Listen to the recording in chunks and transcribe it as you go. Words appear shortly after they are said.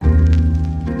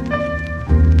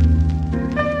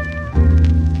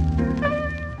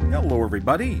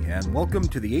everybody, and welcome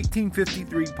to the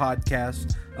 1853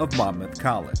 podcast of Monmouth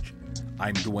College.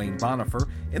 I'm Dwayne Bonifer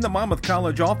in the Monmouth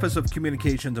College Office of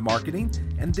Communications and Marketing,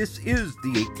 and this is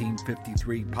the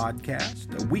 1853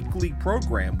 podcast, a weekly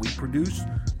program we produce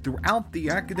throughout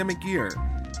the academic year,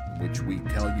 in which we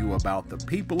tell you about the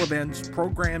people, events,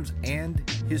 programs, and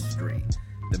history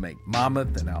that make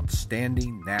Monmouth an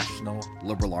outstanding national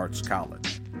liberal arts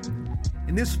college.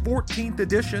 In this 14th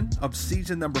edition of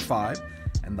season number 5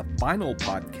 and the final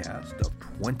podcast of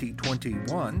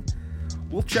 2021,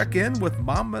 we'll check in with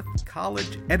Monmouth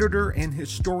College editor and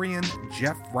historian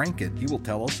Jeff Rankin. He will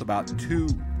tell us about two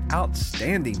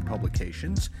outstanding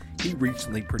publications he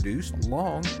recently produced,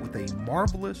 along with a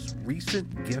marvelous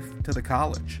recent gift to the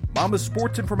college. Monmouth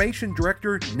Sports Information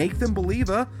Director Nathan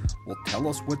Baliva will tell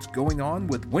us what's going on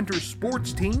with winter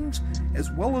sports teams,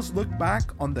 as well as look back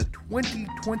on the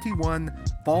 2021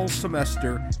 fall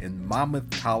semester in Monmouth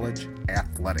College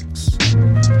athletics.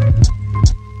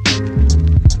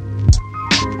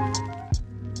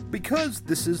 Because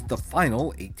this is the final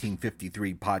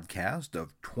 1853 podcast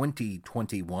of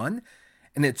 2021,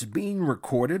 and it's being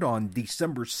recorded on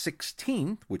December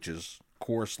 16th, which is, of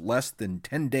course, less than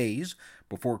 10 days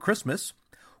before Christmas,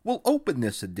 we'll open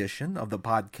this edition of the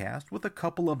podcast with a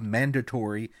couple of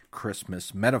mandatory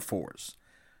Christmas metaphors.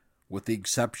 With the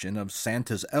exception of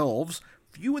Santa's elves,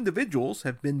 few individuals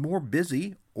have been more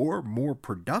busy or more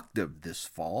productive this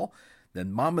fall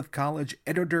than Monmouth College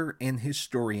editor and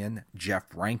historian Jeff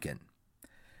Rankin.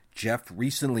 Jeff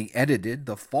recently edited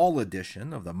the fall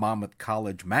edition of the Monmouth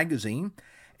College Magazine,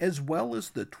 as well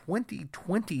as the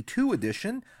 2022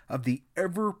 edition of the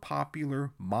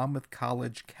ever-popular Monmouth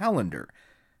College calendar,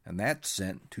 and that's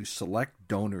sent to select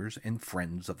donors and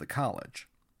friends of the college.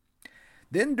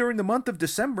 Then during the month of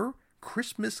December,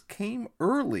 Christmas came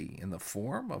early in the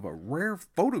form of a rare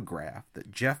photograph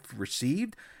that Jeff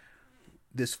received.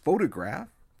 This photograph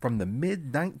from the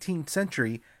mid-19th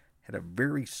century had a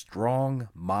very strong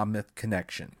Monmouth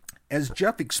connection. As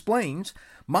Jeff explains,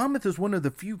 Monmouth is one of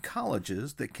the few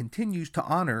colleges that continues to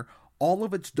honor all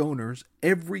of its donors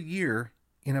every year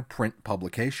in a print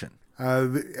publication.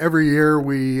 Every year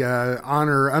we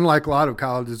honor, unlike a lot of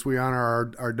colleges, we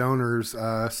honor our donors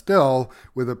still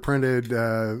with a printed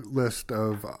list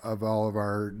of all of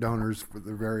our donors for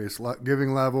the various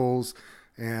giving levels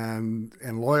and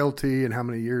loyalty and how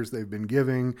many years they've been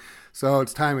giving. So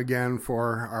it's time again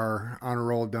for our honor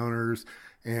roll donors,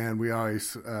 and we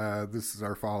always, this is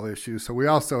our fall issue. So we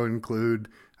also include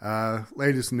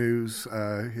latest news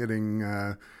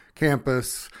hitting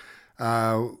campus.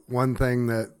 One thing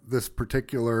that this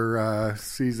particular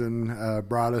season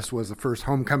brought us was the first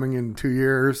homecoming in 2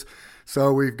 years.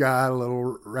 So we've got a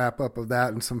little wrap up of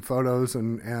that and some photos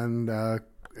and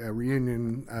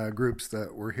reunion groups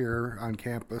that were here on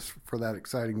campus for that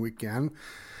exciting weekend.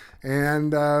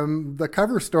 And the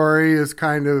cover story is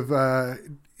kind of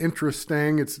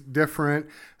interesting. It's different.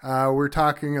 We're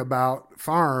talking about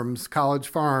farms, college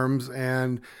farms,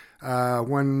 and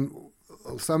when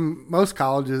most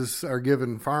colleges are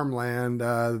given farmland,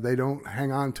 they don't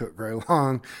hang on to it very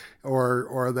long,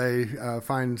 or they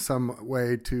find some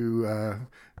way to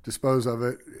dispose of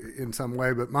it in some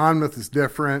way. But Monmouth is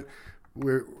different.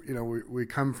 We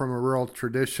come from a rural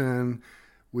tradition.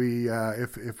 We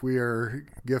if we are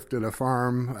gifted a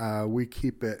farm, we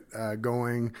keep it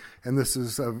going, and this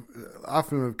is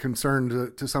often of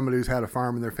concern to somebody who's had a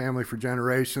farm in their family for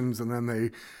generations, and then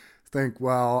they think,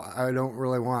 well, I don't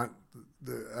really want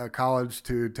the college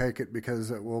to take it because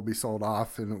it will be sold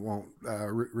off and it won't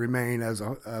remain as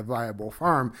a viable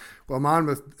farm. Well,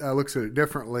 Monmouth looks at it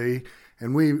differently,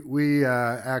 and we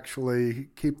actually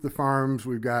keep the farms.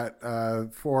 We've got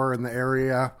 4 in the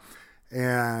area,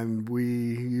 and we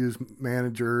use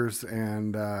managers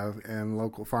and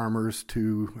local farmers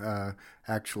to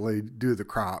actually do the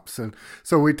crops. And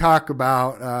so we talk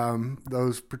about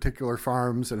those particular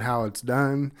farms and how it's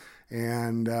done,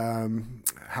 and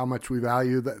how much we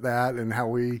value that, and how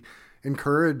we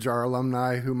encourage our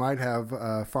alumni who might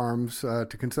have farms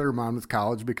to consider Monmouth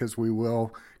College, because we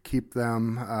will keep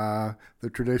them the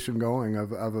tradition going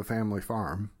of a family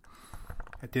farm.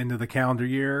 At the end of the calendar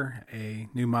year, a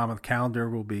new Monmouth calendar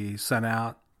will be sent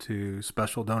out to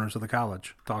special donors of the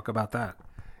college. Talk about that.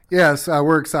 Yes,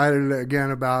 we're excited again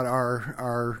about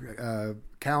our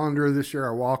calendar this year,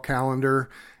 our wall calendar,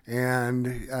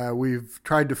 and we've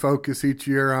tried to focus each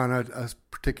year on a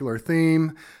particular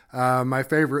theme. My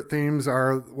favorite themes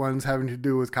are ones having to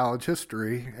do with college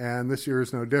history, and this year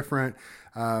is no different.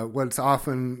 What's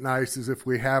often nice is if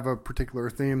we have a particular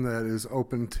theme that is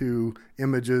open to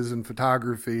images and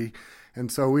photography. And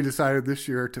so we decided this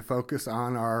year to focus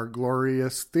on our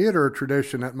glorious theater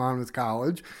tradition at Monmouth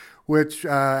College, which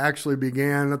actually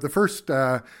began at the first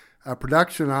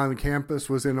production on campus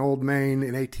was in Old Main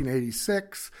in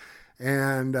 1886.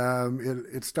 And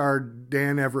it starred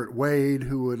Dan Everett Wade,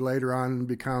 who would later on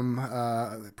become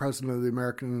president of the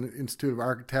American Institute of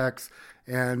Architects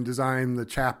and design the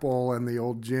chapel and the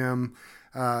old gym.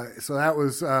 So that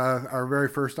was our very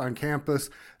first on campus.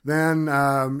 Then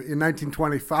in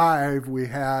 1925, we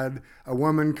had a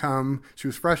woman come. She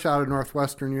was fresh out of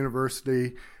Northwestern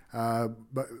University,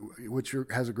 which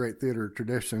has a great theater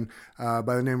tradition,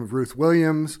 by the name of Ruth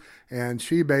Williams. And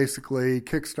she basically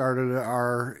kickstarted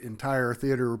our entire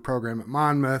theater program at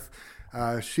Monmouth.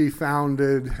 She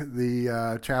founded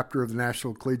the chapter of the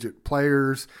National Collegiate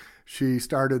Players. She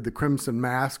started the Crimson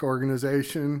Mask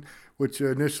organization, which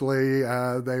initially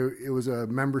it was a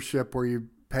membership where you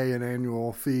pay an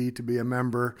annual fee to be a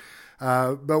member.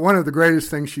 But one of the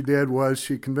greatest things she did was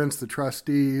she convinced the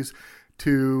trustees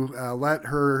to let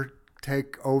her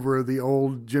take over the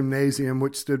old gymnasium,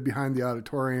 which stood behind the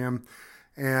auditorium,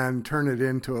 and turn it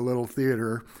into a little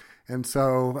theater. And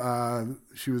so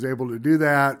she was able to do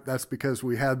that. That's because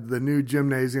we had the new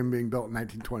gymnasium being built in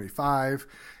 1925.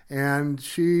 And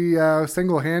she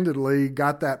single-handedly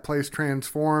got that place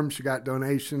transformed. She got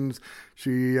donations.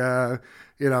 She,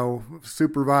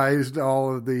 supervised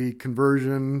all of the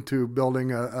conversion to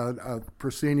building a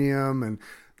proscenium and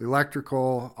the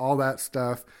electrical, all that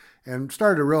stuff, and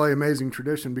started a really amazing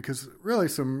tradition because really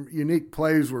some unique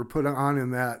plays were put on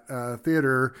in that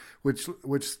theater, which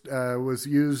was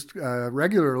used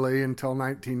regularly until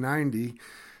 1990.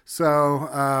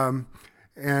 So,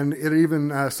 and it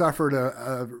even suffered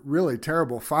a really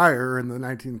terrible fire in the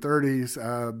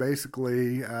 1930s.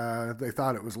 Basically, they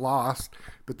thought it was lost,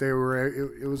 but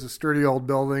it was a sturdy old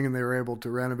building, and they were able to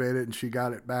renovate it, and she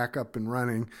got it back up and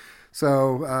running.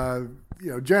 So,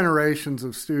 generations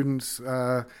of students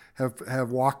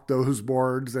have walked those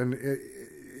boards, and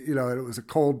it was a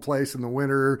cold place in the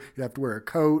winter. You'd have to wear a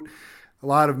coat. A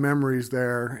lot of memories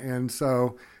there, and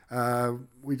so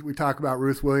we talk about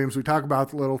Ruth Williams. We talk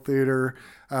about the Little Theater.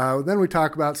 Then we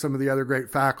talk about some of the other great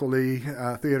faculty,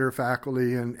 theater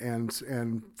faculty,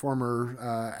 and former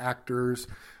actors.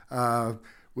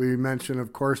 We mention,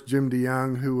 of course, Jim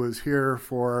DeYoung, who was here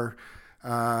for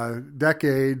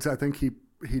decades. I think he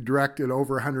directed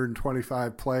over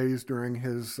 125 plays during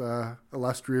his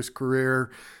illustrious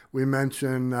career. We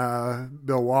mention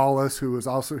Bill Wallace, who was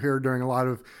also here during a lot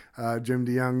of Jim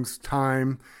DeYoung's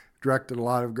time, directed a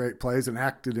lot of great plays and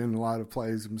acted in a lot of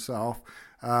plays himself.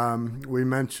 We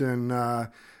mention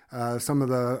some of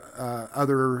the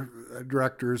other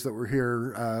directors that were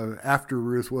here after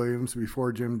Ruth Williams,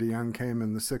 before Jim DeYoung came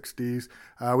in the 60s.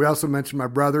 We also mentioned my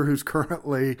brother, who's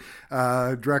currently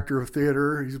director of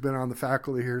theater. He's been on the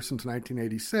faculty here since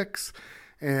 1986.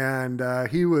 And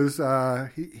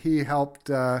he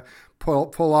helped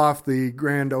pull off the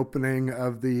grand opening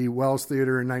of the Wells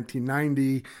Theater in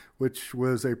 1990, which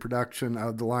was a production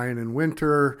of The Lion in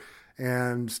Winter,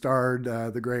 and starred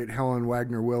the great Helen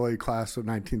Wagner-Willey, class of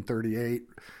 1938,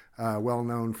 well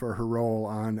known for her role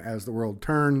on As the World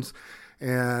Turns.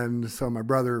 And so my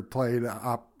brother played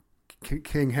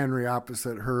King Henry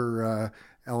opposite her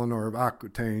Eleanor of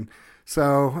Aquitaine.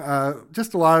 So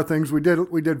just a lot of things. We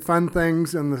did fun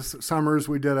things in the summers.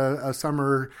 We did a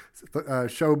summer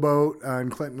showboat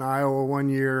in Clinton, Iowa one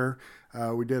year.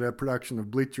 We did a production of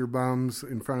Bleacher Bums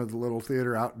in front of the Little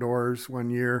Theater outdoors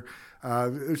one year.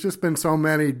 There's just been so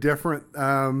many different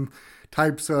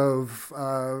types of,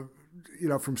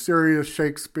 from serious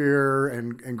Shakespeare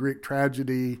and Greek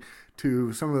tragedy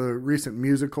to some of the recent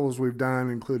musicals we've done,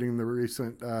 including the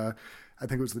recent, I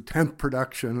think it was the 10th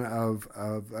production of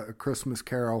A Christmas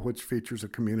Carol, which features a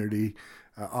community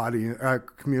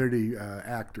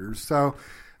actors. So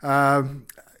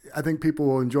I think people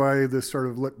will enjoy this sort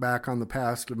of look back on the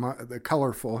past, the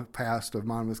colorful past of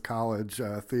Monmouth College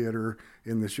theater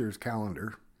in this year's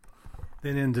calendar.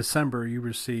 Then in December, you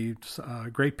received a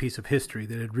great piece of history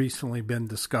that had recently been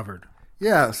discovered.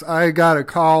 Yes, I got a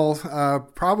call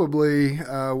probably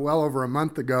well over a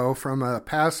month ago from a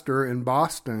pastor in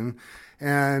Boston,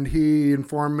 and he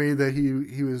informed me that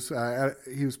he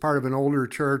was part of an older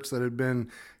church that had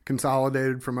been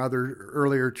consolidated from other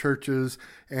earlier churches,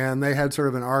 and they had sort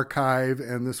of an archive,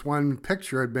 and this one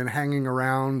picture had been hanging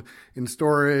around in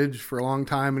storage for a long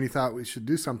time, and he thought we should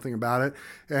do something about it.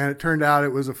 And it turned out it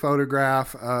was a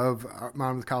photograph of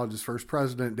Monmouth College's first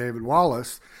president, David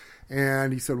Wallace.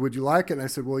 And he said, would you like it? And I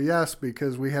said, well, yes,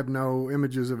 because we have no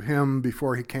images of him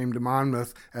before he came to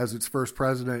Monmouth as its first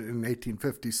president in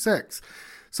 1856.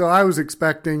 So I was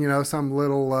expecting, some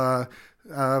little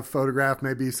photograph,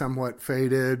 maybe somewhat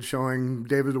faded, showing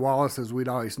David Wallace as we'd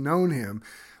always known him.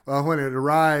 Well, when it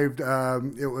arrived,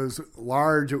 it was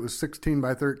large. It was 16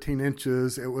 by 13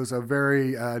 inches. It was a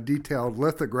very detailed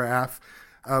lithograph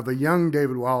of a young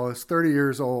David Wallace, 30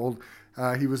 years old.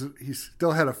 He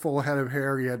still had a full head of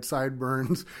hair. He had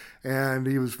sideburns, and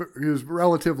he was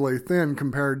relatively thin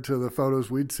compared to the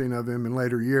photos we'd seen of him in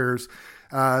later years.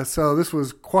 So this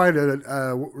was quite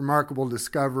a remarkable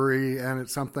discovery, and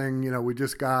it's something we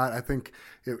just got. I think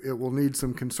it will need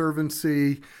some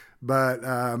conservancy, but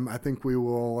I think we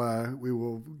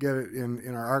will get it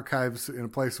in our archives in a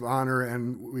place of honor,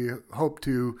 and we hope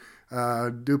to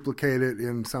duplicate it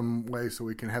in some way so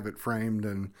we can have it framed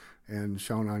and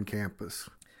shown on campus.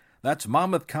 That's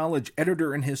Monmouth College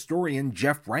editor and historian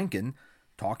Jeff Rankin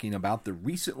talking about the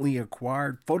recently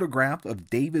acquired photograph of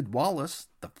David Wallace,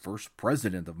 the first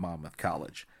president of Monmouth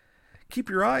College. Keep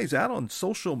your eyes out on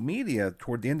social media.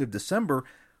 Toward the end of December,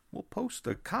 we'll post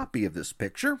a copy of this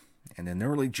picture, and in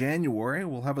early January,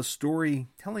 we'll have a story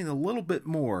telling a little bit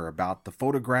more about the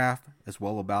photograph as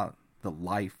well about the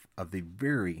life of the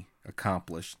very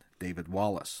accomplished David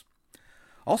Wallace.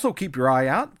 Also, keep your eye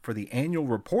out for the annual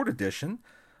report edition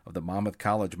of the Monmouth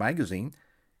College Magazine.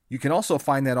 You can also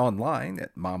find that online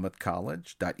at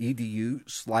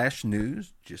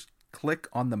monmouthcollege.edu/news. Just click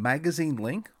on the magazine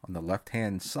link on the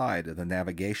left-hand side of the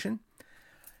navigation.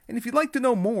 And if you'd like to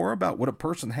know more about what a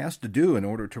person has to do in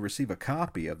order to receive a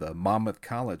copy of the Monmouth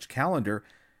College calendar,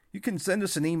 you can send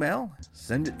us an email.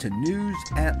 Send it to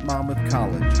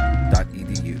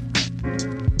news@monmouthcollege.edu.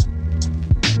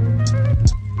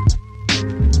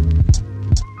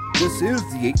 This is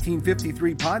the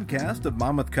 1853 podcast of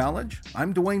Monmouth College.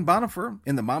 I'm Dwayne Bonifer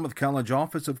in the Monmouth College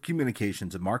Office of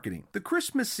Communications and Marketing. The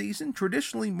Christmas season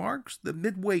traditionally marks the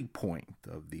midway point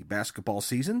of the basketball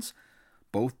seasons.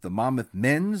 Both the Monmouth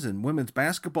men's and women's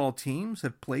basketball teams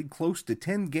have played close to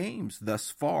 10 games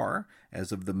thus far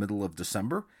as of the middle of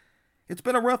December. It's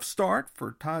been a rough start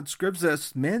for Todd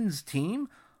Scribz's men's team,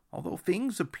 although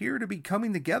things appear to be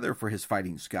coming together for his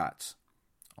Fighting Scots.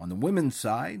 On the women's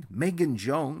side, Megan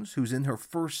Jones, who's in her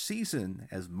first season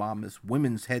as Monmouth's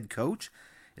women's head coach,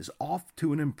 is off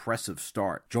to an impressive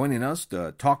start. Joining us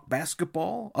to talk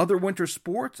basketball, other winter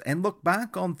sports, and look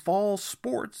back on fall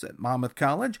sports at Monmouth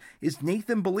College is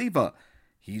Nathan Baliva.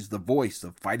 He's the voice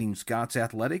of Fighting Scots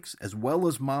Athletics as well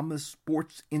as Monmouth's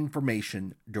Sports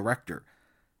Information Director.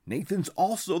 Nathan's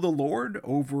also the Lord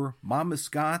over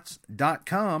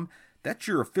MonmouthScots.com. That's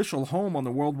your official home on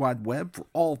the World Wide Web for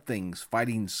all things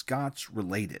Fighting Scots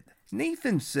related.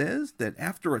 Nathan says that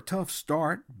after a tough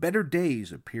start, better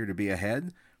days appear to be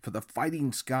ahead for the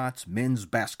Fighting Scots men's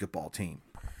basketball team.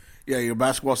 Yeah, your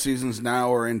basketball seasons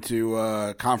now are into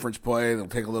conference play. They'll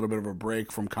take a little bit of a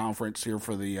break from conference here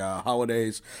for the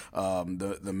holidays.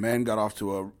 The men got off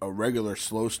to a regular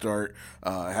slow start,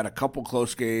 had a couple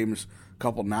close games,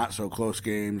 couple not so close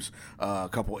games, a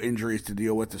couple injuries to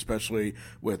deal with, especially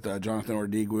with Jonathan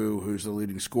Ordigwu, who's the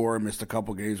leading scorer, missed a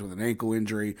couple games with an ankle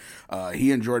injury.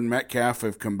 He and Jordan Metcalf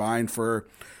have combined for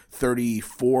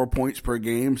 34 points per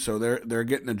game, so they're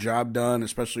getting the job done,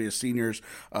 especially as seniors,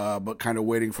 but kind of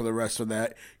waiting for the rest of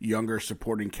that younger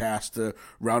supporting cast to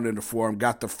round into form.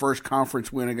 Got the first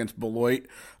conference win against Beloit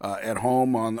at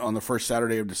home on the first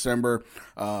Saturday of December,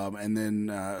 and then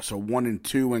so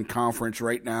 1-2 in conference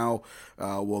right now.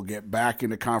 We'll get back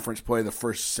into conference play the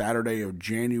first Saturday of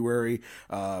January,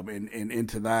 and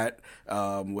into that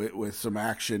with some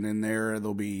action in there.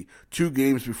 There'll be 2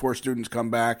 games before students come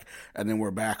back, and then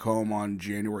we're back home on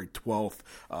January 12th.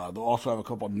 They'll also have a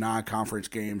couple of non-conference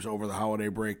games over the holiday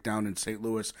break down in St.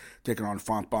 Louis, taking on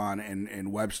Fontbonne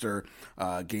and Webster,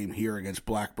 game here against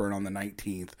Blackburn on the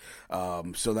 19th.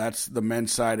 So that's the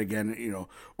men's side again.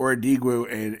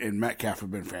 Ordigwu and Metcalf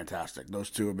have been fantastic.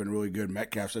 Those two have been really good.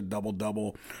 Metcalf's a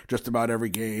double-double just about every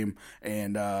game,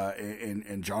 and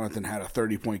Jonathan had a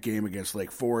 30-point game against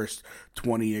Lake Forest,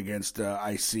 20 against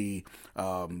IC,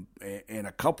 and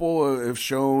a couple have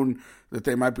shown that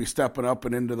they might be stepping up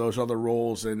and into those other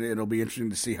roles, and it'll be interesting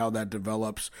to see how that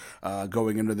develops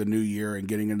going into the new year and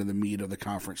getting into the meat of the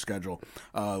conference schedule.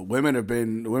 The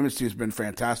women's team's been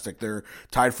fantastic. They're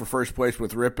tied for first place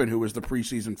with Ripon, who was the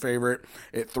preseason favorite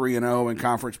at 3-0 in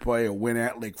conference play, a win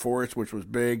at Lake Forest, which was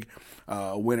big,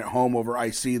 a win at home over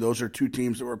IC. Those are 2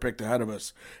 teams that were picked ahead of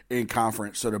us in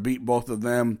conference. So to beat both of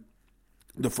them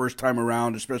the first time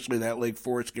around, especially that Lake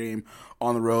Forest game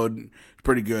on the road.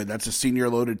 Pretty good. That's a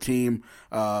senior-loaded team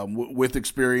with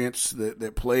experience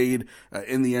that played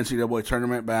in the NCAA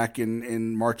tournament back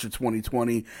in March of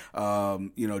 2020.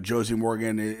 Josie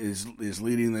Morgan is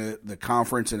leading the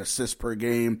conference in assists per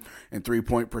game and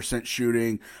 3-point percent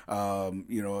shooting.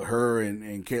 Her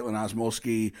and Caitlin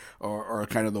Osmolsky are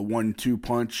kind of the 1-2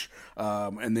 punch.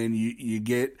 And then you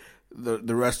get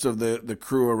the rest of the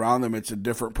crew around them. It's a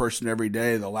different person every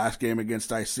day. The last game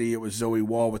against IC, it was Zoe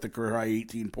Wall with a career high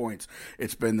 18 points.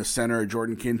 It's been the center,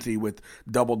 Jordan Kinsey, with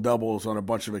double-doubles on a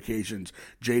bunch of occasions.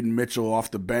 Jaden Mitchell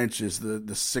off the bench is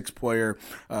the sixth player,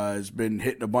 has been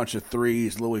hitting a bunch of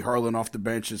threes. Lily Harlan off the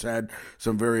bench has had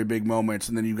some very big moments.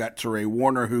 And then you've got Teray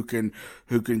Warner who can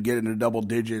get into double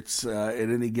digits at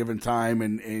any given time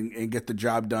and get the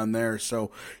job done there.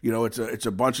 So, it's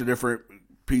a bunch of different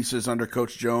pieces under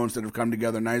Coach Jones that have come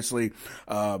together nicely.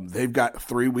 They've got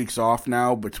 3 weeks off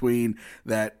now between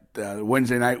that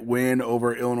Wednesday night win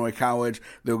over Illinois College.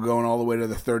 They'll go on all the way to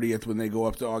the 30th when they go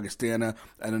up to Augustana,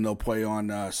 and then they'll play on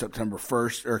January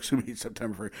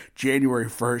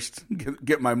 1st.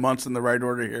 Get my months in the right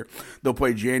order here. They'll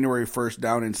play January 1st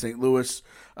down in St. Louis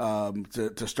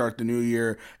to start the new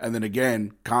year, and then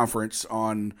again conference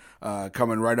on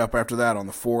coming right up after that on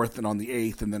the 4th and on the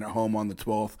 8th, and then at home on the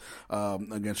 12th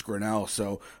against Grinnell.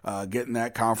 So getting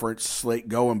that conference slate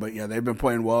going. But yeah, they've been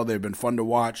playing well. They've been fun to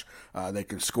watch. They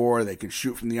can score. They can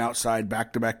shoot from the outside.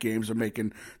 Back-to-back games of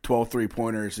making 12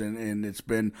 3-pointers, and it's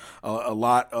been a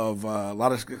lot of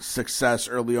success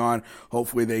early on.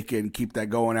 Hopefully they can keep that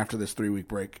going after this 3-week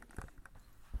break.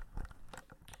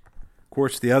 Of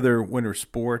course, the other winter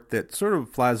sport that sort of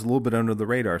flies a little bit under the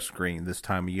radar screen this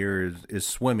time of year is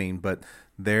swimming, but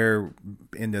they're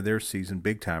into their season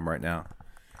big time right now.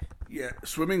 Yeah,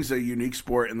 swimming's a unique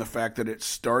sport in the fact that it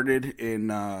started in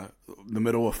the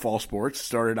middle of fall sports.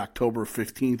 Started October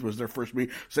 15th was their first meet.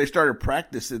 So they started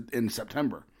practice in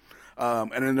September.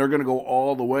 And then they're going to go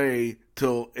all the way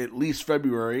till at least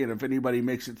February. And if anybody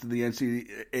makes it to the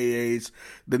NCAAs,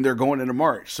 then they're going into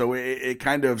March. So it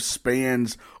kind of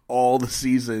spans all the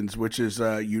seasons, which is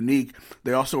unique.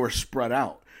 They also are spread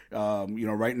out.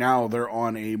 Right now they're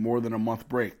on a more than a month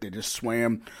break. They just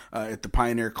swam at the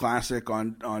Pioneer Classic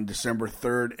on December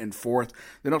 3rd and 4th.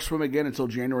 They don't swim again until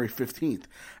January 15th.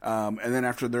 And then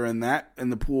after they're in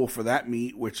the pool for that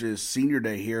meet, which is senior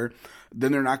day here,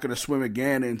 then they're not going to swim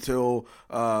again until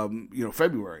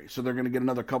February. So they're going to get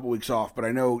another couple weeks off. But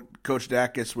I know Coach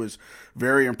Dacus was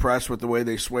very impressed with the way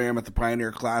they swam at the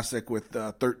Pioneer Classic with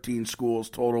 13 schools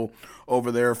total over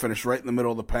there. Finished right in the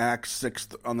middle of the pack,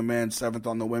 6th on the men, 7th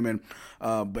on the women.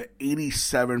 But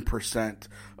 87%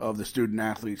 of the student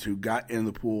athletes who got in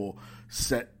the pool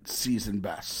set season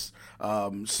bests.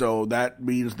 So that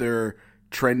means they're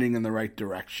trending in the right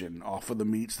direction off of the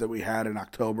meets that we had in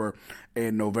October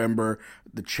and November.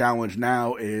 The challenge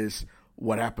now is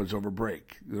what happens over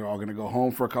break. They're all going to go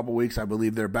home for a couple weeks. I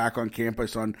believe they're back on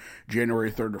campus on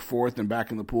January 3rd or 4th and back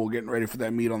in the pool getting ready for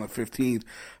that meet on the 15th.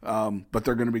 But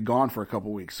they're going to be gone for a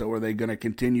couple weeks. So are they going to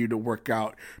continue to work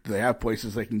out? Do they have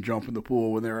places they can jump in the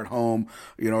pool when they're at home?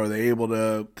 Are they able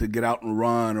to get out and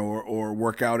run or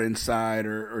work out inside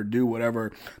or do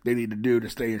whatever they need to do to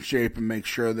stay in shape and make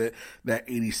sure that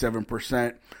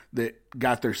 87% that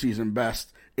got their season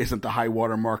best isn't the high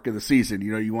water mark of the season.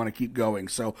 You want to keep going.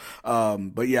 So,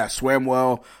 but yeah, swam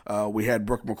well. We had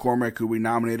Brooke McCormick, who we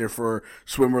nominated for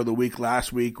Swimmer of the Week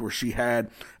last week, where she had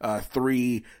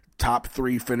top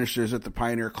 3 finishes at the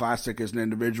Pioneer Classic as an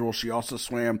individual. She also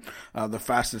swam the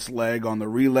fastest leg on the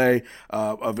relay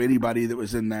of anybody that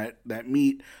was in that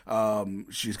meet.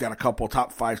 She's got a couple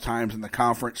top 5 times in the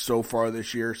conference so far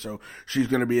this year, so she's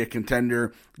going to be a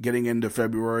contender getting into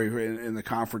February in the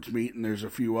conference meet, and there's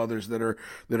a few others that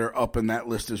are up in that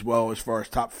list as well as far as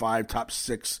top 5, top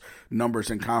 6 numbers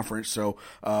in conference. So,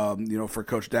 for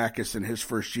Coach Dacus in his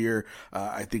first year,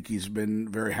 I think he's been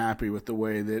very happy with the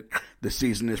way that the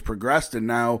season is progressed, and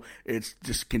now it's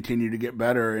just continued to get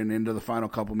better and into the final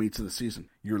couple meets of the season.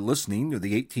 You're listening to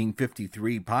the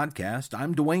 1853 podcast.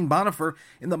 I'm Dwayne Bonifer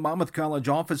in the Monmouth College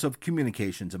Office of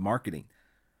Communications and Marketing.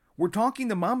 We're talking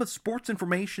to Monmouth Sports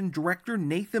Information Director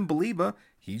Nathan Baliva.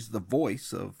 He's the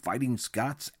voice of Fighting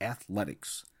Scots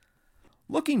Athletics.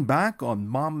 Looking back on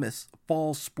Monmouth's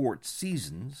fall sports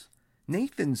seasons,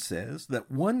 Nathan says that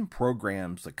one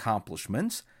program's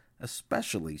accomplishments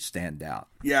especially stand out.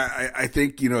 Yeah, I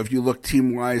think, if you look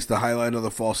team-wise, the highlight of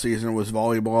the fall season was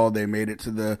volleyball. They made it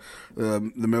to the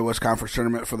Midwest Conference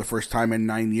Tournament for the first time in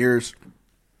 9 years.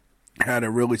 had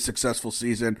a really successful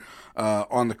season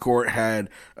on the court, had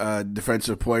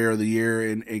Defensive Player of the Year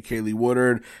in Kaylee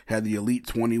Woodard, had the Elite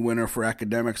 20 winner for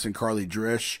academics in Carly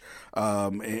Drish,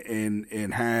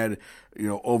 and had,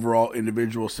 overall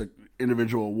individual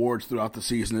awards throughout the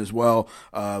season as well.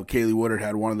 Kaylee Woodard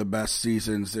had one of the best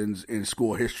seasons in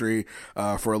school history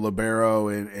for a libero,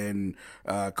 and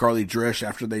Carly Drish,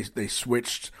 after they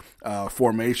switched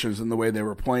formations in the way they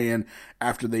were playing,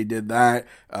 after they did that,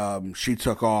 she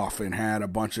took off and had a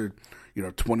bunch of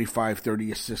 25,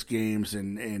 30 assist games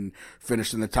and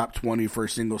finished in the top 20 for a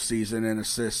single season in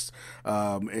assists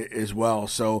as well.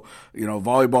 So,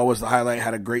 volleyball was the highlight,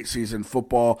 had a great season.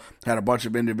 Football had a bunch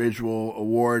of individual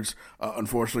awards.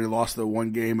 Unfortunately, lost the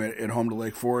one game at home to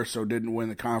Lake Forest, so didn't win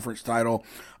the conference title,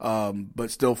 but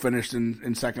still finished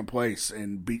in second place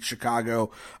and beat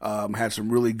Chicago. Had some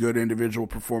really good individual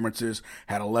performances,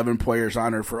 had 11 players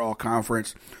honored for all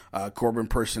conference. Corbin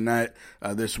Personette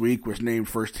this week was named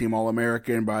first team All-American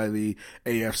by the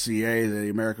AFCA, the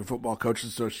American Football Coaches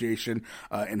Association,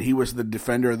 and he was the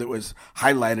defender that was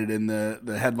highlighted in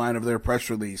the headline of their press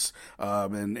release,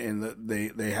 and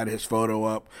they had his photo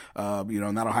up,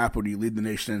 and that'll happen when you lead the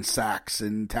nation in sacks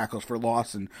and tackles for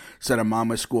loss, and set a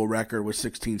Monmouth school record with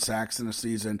 16 sacks in a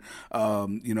season,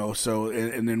 and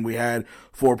then we had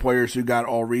 4 players who got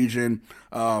all region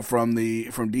from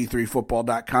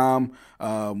D3Football.com,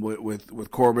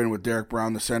 with Corbin, with Derek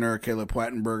Brown, the center, Caleb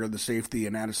Plattenberger, the safety,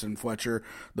 and Addison Fletcher,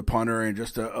 the punter, and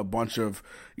just a bunch of,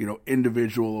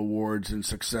 individual awards and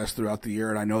success throughout the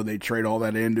year. And I know they trade all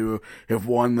that in to have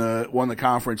won the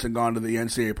conference and gone to the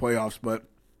NCAA playoffs, but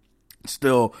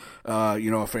still,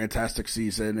 a fantastic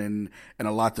season and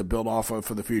a lot to build off of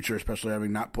for the future, especially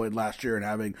having not played last year and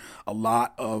having a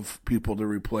lot of people to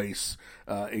replace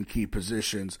in key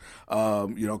positions.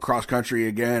 Cross country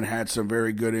again had some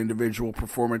very good individual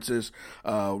performances.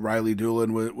 Riley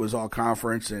Doolin was all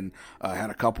conference and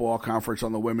had a couple all conference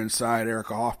on the women's side.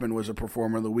 Erica Hoffman was a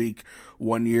performer of the week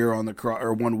 1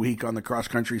 week on the cross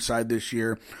country side this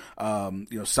year.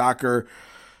 Soccer.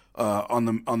 On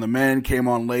the men, came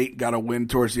on late, got a win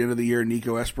towards the end of the year.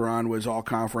 Nico Esperon was all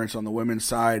conference on the women's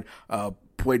side.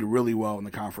 Played really well in the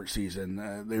conference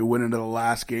season. They went into the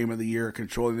last game of the year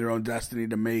controlling their own destiny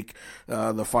to make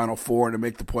the Final Four and to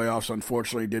make the playoffs.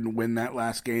 Unfortunately, didn't win that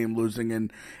last game, losing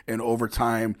in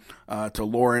overtime to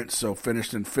Lawrence. So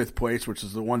finished in 5th place, which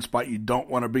is the one spot you don't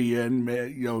want to be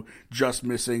in, just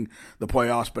missing the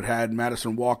playoffs, but had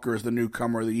Madison Walker as the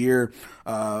newcomer of the year.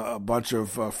 A bunch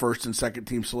of first and second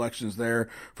team selections there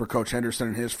for Coach Henderson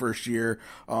in his first year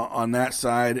on that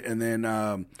side. And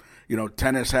then,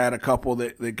 tennis had a couple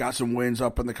that got some wins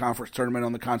up in the conference tournament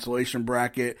on the consolation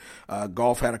bracket.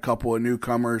 Golf had a couple of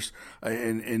newcomers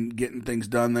and getting things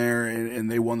done there, and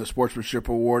they won the sportsmanship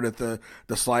award at the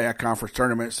SLIAC conference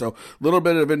tournament. So a little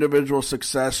bit of individual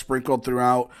success sprinkled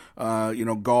throughout,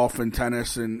 golf and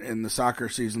tennis and the soccer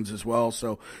seasons as well.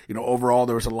 So, overall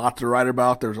there was a lot to write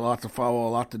about. There was a lot to follow, a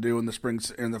lot to do in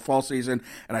the fall season,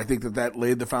 and I think that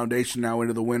laid the foundation now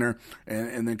into the winter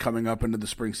and then coming up into the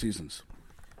spring seasons.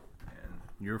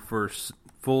 Your first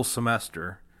full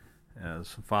semester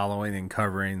as following and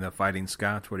covering the Fighting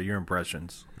Scots. What are your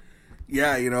impressions?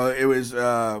 Yeah, it was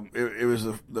a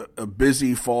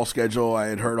busy fall schedule. I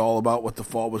had heard all about what the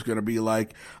fall was going to be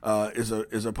like,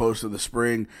 as opposed to the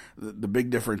spring. The big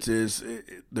difference is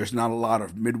there's not a lot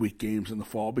of midweek games in the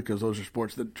fall because those are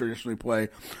sports that traditionally play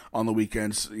on the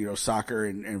weekends. Soccer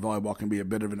and volleyball can be a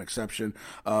bit of an exception,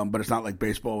 but it's not like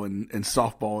baseball and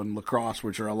softball and lacrosse,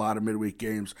 which are a lot of midweek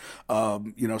games.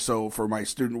 So for my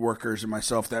student workers and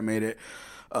myself, that made it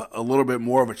a little bit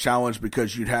more of a challenge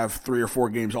because you'd have 3 or 4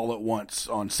 games all at once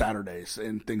on Saturdays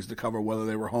and things to cover, whether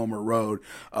they were home or road.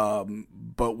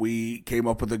 But we came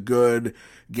up with a good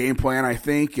game plan, I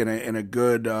think, and a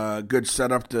good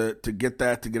setup to get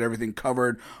everything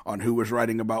covered on who was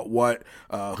writing about what,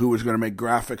 who was going to make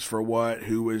graphics for what,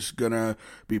 who was going to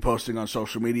be posting on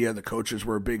social media. The coaches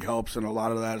were big helps in a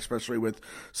lot of that, especially with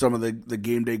some of the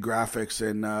game day graphics.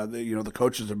 And the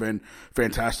coaches have been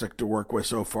fantastic to work with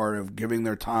so far, of giving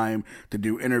their time to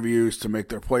do interviews, to make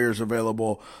their players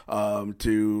available,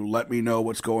 to let me know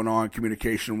what's going on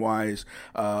communication wise,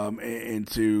 and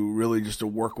to really just to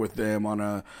work with them on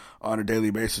a daily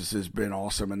basis has been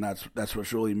awesome. And that's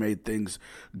what's really made things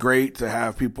great, to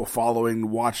have people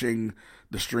following, watching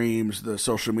the streams, the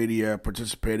social media,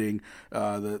 participating.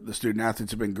 The student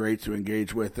athletes have been great to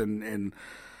engage with, and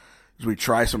we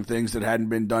try some things that hadn't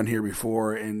been done here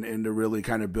before, and to really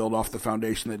kind of build off the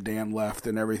foundation that Dan left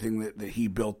and everything that he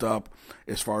built up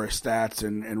as far as stats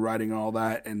and writing and all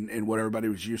that and what everybody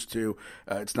was used to.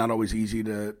 It's not always easy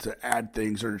to add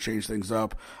things or to change things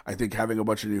up. I think having a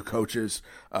bunch of new coaches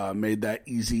made that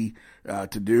easy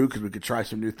to do, because we could try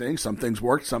some new things. Some things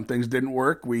worked, some things didn't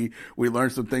work. We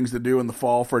learned some things to do in the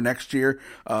fall for next year.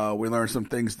 We learned some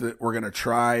things that we're going to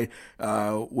try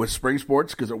with spring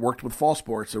sports, because it worked with fall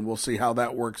sports, and we'll see how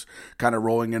that works kind of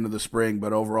rolling into the spring.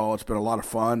 But overall, it's been a lot of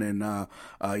fun, and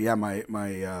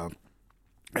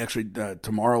actually,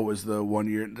 tomorrow was the 1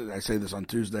 year. I say this on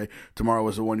Tuesday. Tomorrow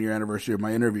was the 1 year anniversary of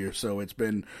my interview, so it's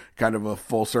been kind of a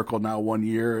full circle now. 1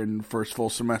 year and first full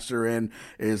semester in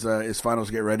is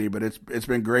finals get ready. But it's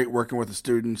been great working with the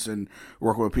students and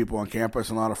working with people on campus.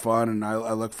 A lot of fun, and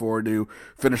I look forward to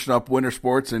finishing up winter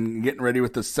sports and getting ready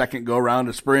with the second go round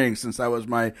of spring, since that was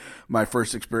my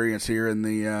first experience here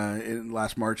in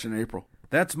last March and April.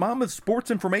 That's Monmouth Sports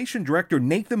Information Director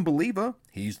Nathan Baliva.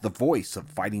 He's the voice of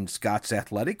Fighting Scots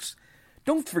Athletics.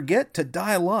 Don't forget to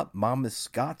dial up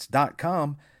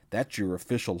MonmouthScots.com. That's your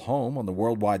official home on the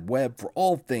World Wide Web for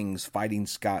all things Fighting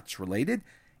Scots related.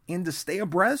 And to stay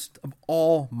abreast of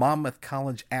all Monmouth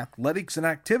College athletics and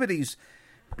activities,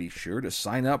 be sure to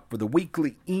sign up for the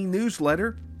weekly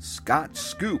e-newsletter, Scott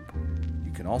Scoop.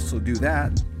 You can also do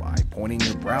that by pointing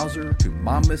your browser to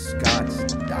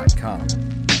MonmouthScots.com.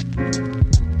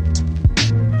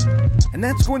 And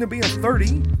that's going to be a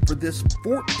 30 for this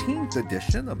 14th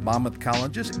edition of Monmouth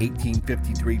College's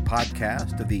 1853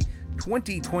 podcast of the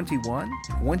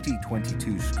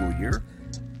 2021-2022 school year.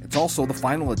 It's also the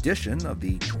final edition of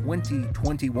the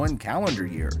 2021 calendar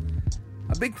year.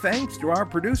 A big thanks to our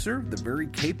producer, the very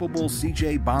capable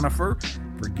CJ Bonifer,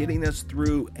 for getting us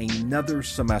through another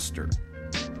semester.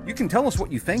 You can tell us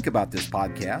what you think about this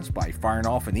podcast by firing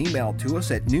off an email to us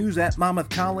at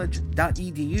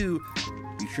news@monmouthcollege.edu.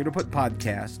 Be sure to put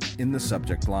podcast in the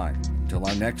subject line. Until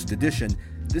our next edition,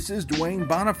 this is Dwayne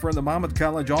Bonifer in the Monmouth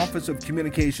College Office of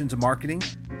Communications and Marketing.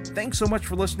 Thanks so much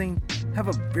for listening. Have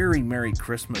a very Merry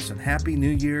Christmas and Happy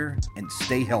New Year, and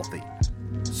stay healthy.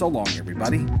 So long,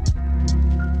 everybody.